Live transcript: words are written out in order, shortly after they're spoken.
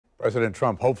President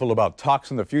Trump hopeful about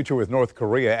talks in the future with North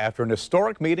Korea after an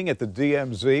historic meeting at the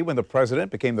DMZ when the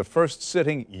president became the first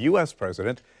sitting U.S.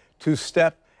 president to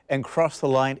step and cross the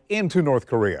line into North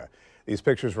Korea. These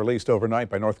pictures released overnight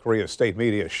by North Korea's state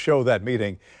media show that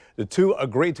meeting. The two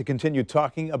agreed to continue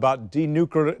talking about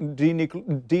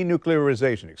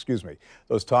denuclearization.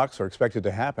 Those talks are expected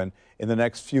to happen in the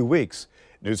next few weeks.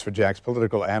 News4JAX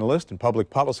political analyst and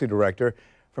public policy director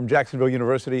from Jacksonville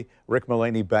University, Rick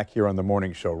Mullaney, back here on the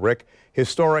morning show. Rick,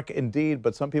 historic indeed,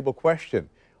 but some people question,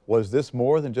 was this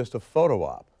more than just a photo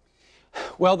op?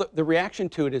 Well, the reaction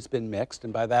to it has been mixed,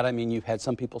 and by that I mean you've had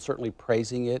some people certainly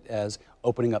praising it as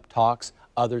opening up talks,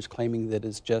 others claiming that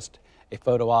it's just a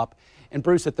photo op. And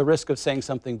Bruce, at the risk of saying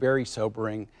something very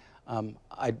sobering,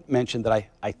 I mentioned that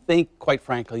I think, quite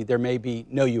frankly, there may be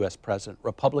no U.S. president,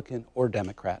 Republican or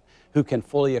Democrat, who can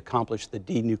fully accomplish the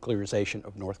denuclearization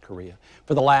of North Korea.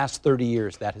 For the last 30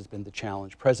 years, that has been the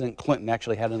challenge. President Clinton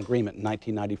actually had an agreement in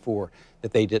 1994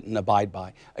 that they didn't abide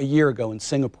by. A year ago in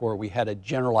Singapore, we had a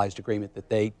generalized agreement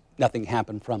that nothing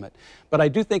happened from it. But I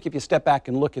do think if you step back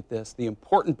and look at this, the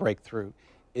important breakthrough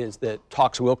is that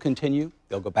talks will continue.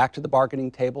 They'll go back to the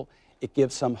bargaining table. It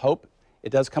gives some hope. It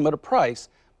does come at a price.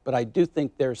 But I do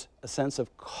think there's a sense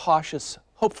of cautious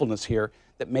hopefulness here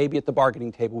that maybe at the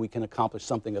bargaining table we can accomplish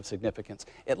something of significance,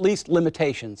 at least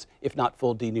limitations, if not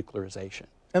full denuclearization.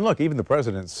 And look, even the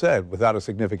president said without a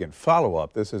significant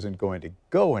follow-up, this isn't going to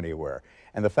go anywhere.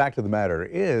 And the fact of the matter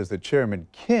is that Chairman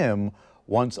Kim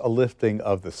wants a lifting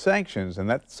of the sanctions, and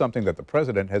that's something that the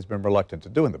president has been reluctant to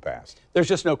do in the past. There's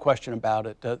just no question about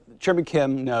it. Chairman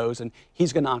Kim knows, and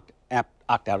he's going to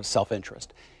opt out of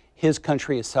self-interest. His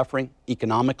country is suffering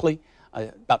economically.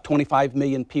 About 25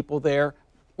 million people there.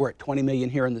 We're at 20 million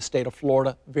here in the state of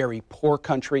Florida. Very poor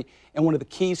country. And one of the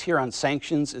keys here on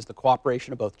sanctions is the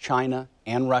cooperation of both China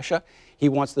and Russia. He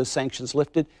wants those sanctions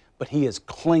lifted, but he is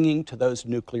clinging to those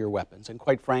nuclear weapons. And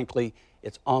quite frankly,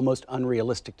 it's almost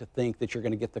unrealistic to think that you're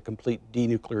going to get the complete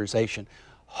denuclearization.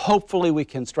 Hopefully we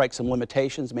can strike some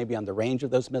limitations, maybe on the range of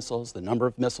those missiles, the number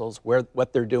of missiles,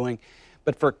 what they're doing.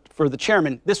 But for the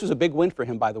chairman, this was a big win for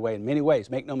him, by the way, in many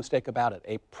ways. Make no mistake about it.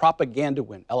 A propaganda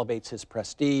win elevates his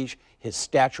prestige, his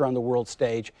stature on the world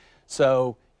stage.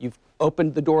 So you've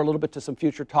opened the door a little bit to some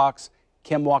future talks.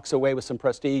 Kim walks away with some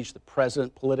prestige. The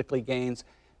president politically gains.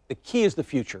 The key is the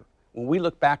future. When we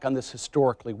look back on this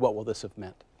historically, what will this have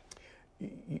meant?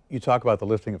 You talk about the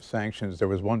lifting of sanctions. There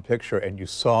was one picture, and you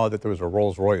saw that there was a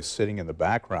Rolls-Royce sitting in the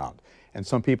background. And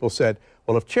some people said,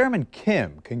 well, if Chairman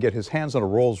Kim can get his hands on a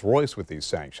Rolls-Royce with these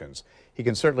sanctions, he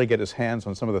can certainly get his hands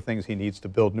on some of the things he needs to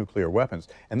build nuclear weapons.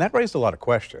 And that raised a lot of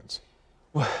questions.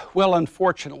 Well,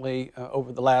 unfortunately,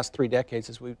 over the last 3 decades,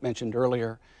 as we mentioned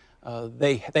earlier,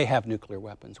 they have nuclear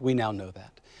weapons. We now know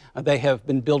that. They have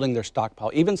been building their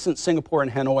stockpile. Even since Singapore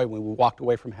and Hanoi, when we walked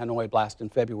away from Hanoi blast in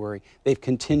February, they've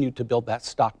continued to build that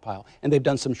stockpile. And they've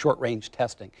done some short-range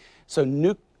testing. So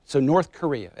North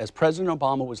Korea, as President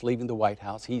Obama was leaving the White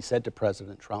House, he said to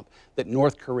President Trump that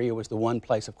North Korea was the one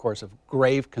place, of course, of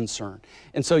grave concern.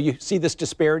 And so you see this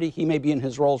disparity. He may be in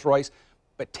his Rolls-Royce,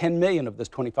 but 10 million of those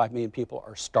 25 million people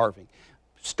are starving.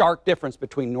 Stark difference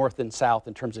between North and South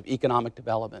in terms of economic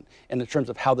development and in terms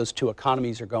of how those two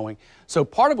economies are going. So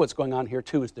part of what's going on here,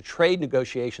 too, is the trade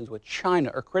negotiations with China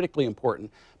are critically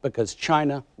important because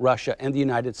China, Russia, and the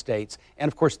United States, and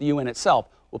of course the UN itself,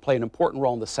 will play an important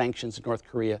role in the sanctions in North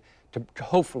Korea to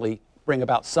hopefully bring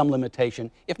about some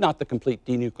limitation, if not the complete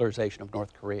denuclearization of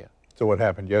North Korea. So what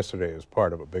happened yesterday is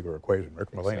part of a bigger equation.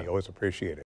 Rick Mullaney, always appreciate it.